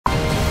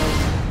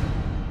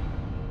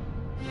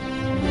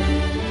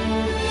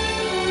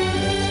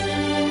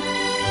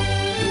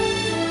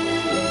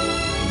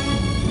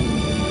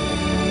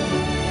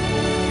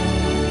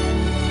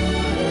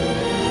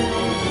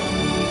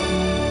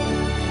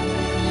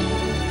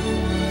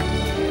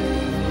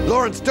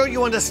Lawrence, don't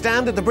you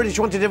understand that the British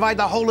want to divide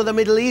the whole of the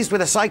Middle East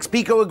with a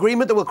Sykes-Picot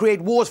agreement that will create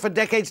wars for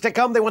decades to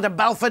come? They want a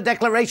Balfour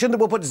Declaration that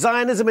will put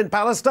Zionism in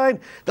Palestine.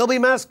 There'll be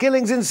mass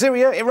killings in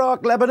Syria,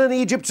 Iraq, Lebanon,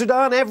 Egypt,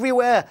 Sudan,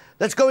 everywhere.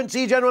 Let's go and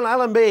see General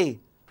Allenby.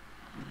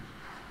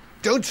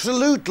 Don't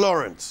salute,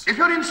 Lawrence. If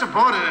you're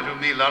insubordinate of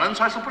me, Lawrence,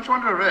 I shall put you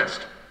under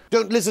arrest.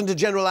 Don't listen to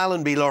General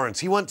Allenby, Lawrence.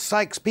 He wants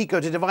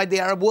Sykes-Picot to divide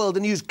the Arab world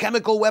and use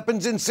chemical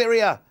weapons in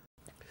Syria.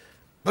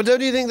 But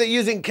don't you think that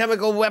using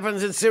chemical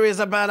weapons in Syria is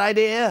a bad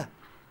idea?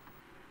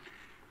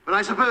 But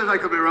I suppose I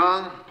could be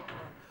wrong.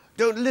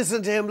 Don't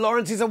listen to him,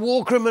 Lawrence. He's a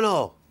war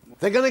criminal.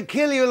 They're going to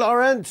kill you,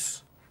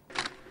 Lawrence.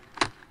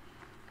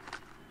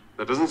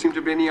 There doesn't seem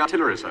to be any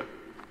artillery, sir.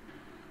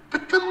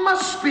 But there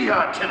must be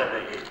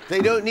artillery.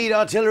 They don't need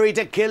artillery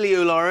to kill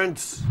you,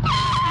 Lawrence.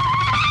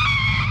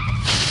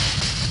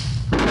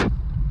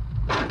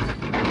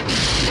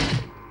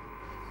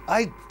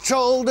 I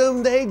told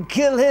them they'd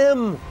kill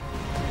him.